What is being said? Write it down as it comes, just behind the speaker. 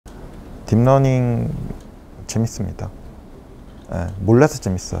딥러닝 재밌습니다. 네, 몰라서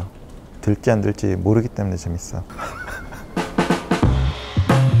재밌어요. 들지 안 들지 모르기 때문에 재밌어요.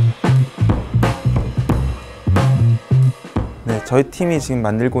 네, 저희 팀이 지금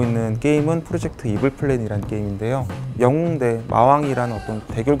만들고 있는 게임은 프로젝트 이블 플랜이라는 게임인데요. 영웅 대 마왕이라는 어떤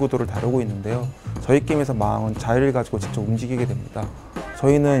대결 구도를 다루고 있는데요. 저희 게임에서 마왕은 자유를 가지고 직접 움직이게 됩니다.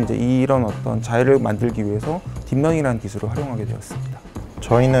 저희는 이제 이런 어떤 자유를 만들기 위해서 딥러닝이라는 기술을 활용하게 되었습니다.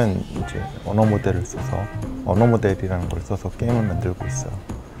 저희는 이제 언어 모델을 써서 언어 모델이라는 걸 써서 게임을 만들고 있어요.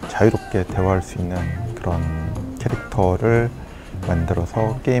 자유롭게 대화할 수 있는 그런 캐릭터를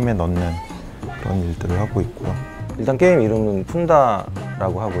만들어서 게임에 넣는 그런 일들을 하고 있고요. 일단 게임 이름은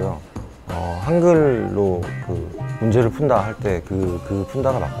푼다라고 하고요. 한글로 그 문제를 푼다 할 때 그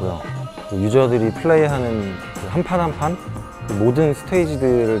푼다가 맞고요. 유저들이 플레이하는 한 판 한 판 모든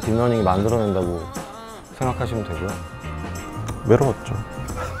스테이지들을 딥러닝이 만들어낸다고 생각하시면 되고요. 외로웠죠.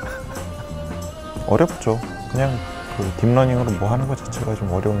 어렵죠. 그냥 그 딥러닝으로 뭐 하는 것 자체가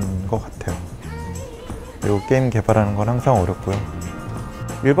좀 어려운 것 같아요. 그리고 게임 개발하는 건 항상 어렵고요.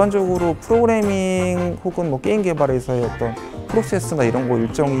 일반적으로 프로그래밍 혹은 뭐 게임 개발에서의 어떤 프로세스나 이런 거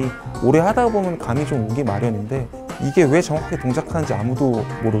일정이 오래 하다 보면 감이 좀 오기 마련인데 이게 왜 정확하게 동작하는지 아무도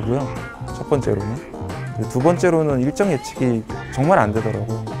모르고요. 첫 번째로는. 두 번째로는 일정 예측이 정말 안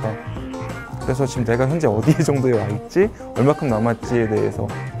되더라고요. 그래서 지금 내가 현재 어디 정도에 와 있지, 얼마큼 남았지에 대해서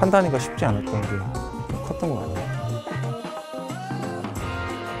판단하기가 쉽지 않았던 게 컸던 것 같아요.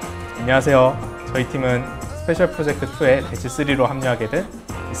 안녕하세요. 저희 팀은 스페셜 프로젝트 2에 배치 3로 합류하게 된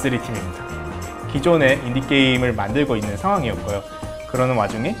E3팀입니다. 기존에 인디게임을 만들고 있는 상황이었고요. 그러는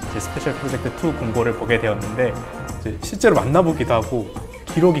와중에 스페셜 프로젝트 2 공고를 보게 되었는데 실제로 만나보기도 하고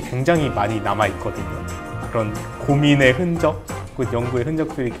기록이 굉장히 많이 남아있거든요. 그런 고민의 흔적, 연구의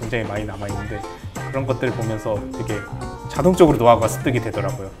흔적들이 굉장히 많이 남아있는데 그런 것들을 보면서 되게 자동적으로 노하우가 습득이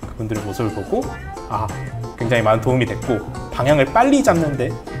되더라고요. 그분들의 모습을 보고 굉장히 많은 도움이 됐고 방향을 빨리 잡는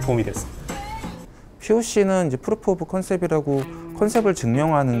데 도움이 됐습니다. POC는 이제 프루프 오브 컨셉이라고 컨셉을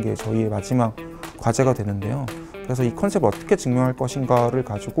증명하는 게 저희의 마지막 과제가 되는데요. 그래서 이 컨셉을 어떻게 증명할 것인가를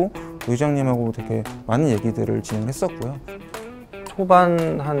가지고 의장님하고 되게 많은 얘기들을 진행했었고요.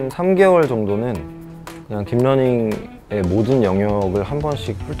 초반 한 3개월 정도는 그냥 딥러닝의 모든 영역을 한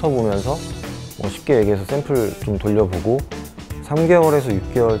번씩 훑어보면서 쉽게 얘기해서 샘플 좀 돌려보고 3개월에서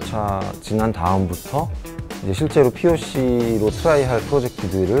 6개월 차 지난 다음부터 이제 실제로 POC로 트라이할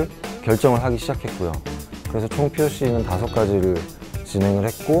프로젝트들을 결정을 하기 시작했고요. 그래서 총 POC는 5가지를 진행을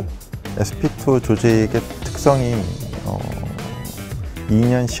했고 SP2 조직의 특성이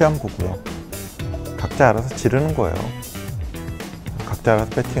 2년 시험부고요. 각자 알아서 지르는 거예요. 각자 알아서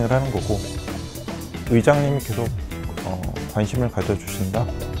배팅을 하는 거고 의장님이 계속 관심을 가져주신다?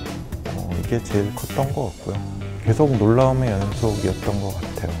 이게 제일 컸던 것 같고요. 계속 놀라움의 연속이었던 것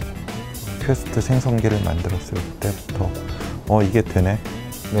같아요. 퀘스트 생성기를 만들었을 때부터 이게 되네?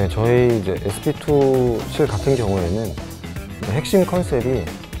 네, 저희 이제 SP2 실 같은 경우에는 핵심 컨셉이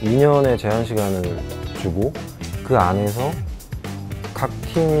 2년의 제한 시간을 주고 그 안에서 각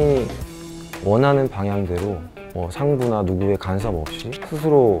팀이 원하는 방향대로 상부나 누구의 간섭 없이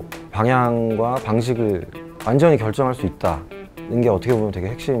스스로 방향과 방식을 완전히 결정할 수 있다는 게 어떻게 보면 되게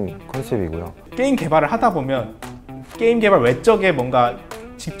핵심 컨셉이고요. 게임 개발을 하다 보면 게임 개발 외적에 뭔가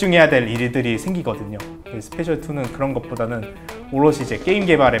집중해야 될 일들이 생기거든요. 스페셜2는 그런 것보다는 오롯이 이제 게임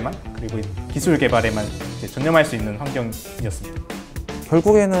개발에만 그리고 기술 개발에만 이제 전념할 수 있는 환경이었습니다.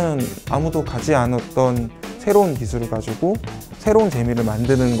 결국에는 아무도 가지 않았던 새로운 기술을 가지고 새로운 재미를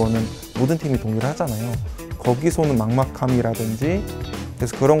만드는 거는 모든 팀이 동의를 하잖아요. 거기서는 막막함이라든지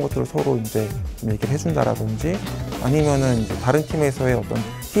그래서 그런 것들을 서로 이제 얘기를 해준다라든지 아니면은 이제 다른 팀에서의 어떤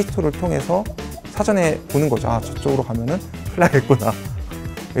히스토리를 통해서 사전에 보는 거죠. 저쪽으로 가면은 큰일 나겠구나.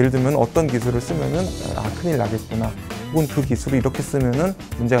 예를 들면 어떤 기술을 쓰면은 큰일 나겠구나. 혹은 그 기술을 이렇게 쓰면은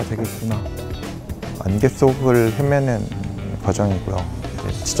문제가 되겠구나. 안개 속을 헤매는 과정이고요.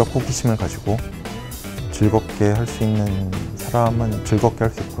 지적 호기심을 가지고 즐겁게 할 수 있는 사람은 즐겁게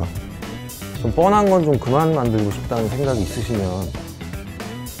할 수 있고요. 좀 뻔한 건 좀 그만 만들고 싶다는 생각이 있으시면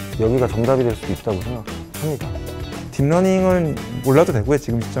여기가 정답이 될 수도 있다고 생각합니다. 딥러닝을 몰라도 되고요.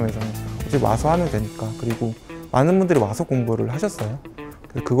 지금 시점에서는 어차피 와서 하면 되니까. 그리고 많은 분들이 와서 공부를 하셨어요.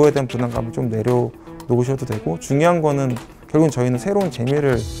 그거에 대한 부담감을 좀 내려놓으셔도 되고 중요한 거는 결국은 저희는 새로운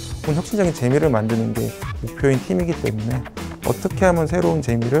재미를 혹은 혁신적인 재미를 만드는 게 목표인 팀이기 때문에 어떻게 하면 새로운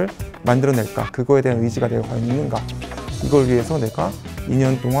재미를 만들어낼까 그거에 대한 의지가 내가 과연 있는가 이걸 위해서 내가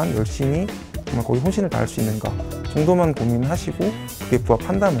 2년 동안 열심히 정말 거기 혼신을 다할 수 있는가 정도만 고민하시고 그게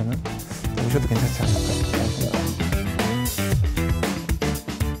부합한다면 오셔도 괜찮지 않을까.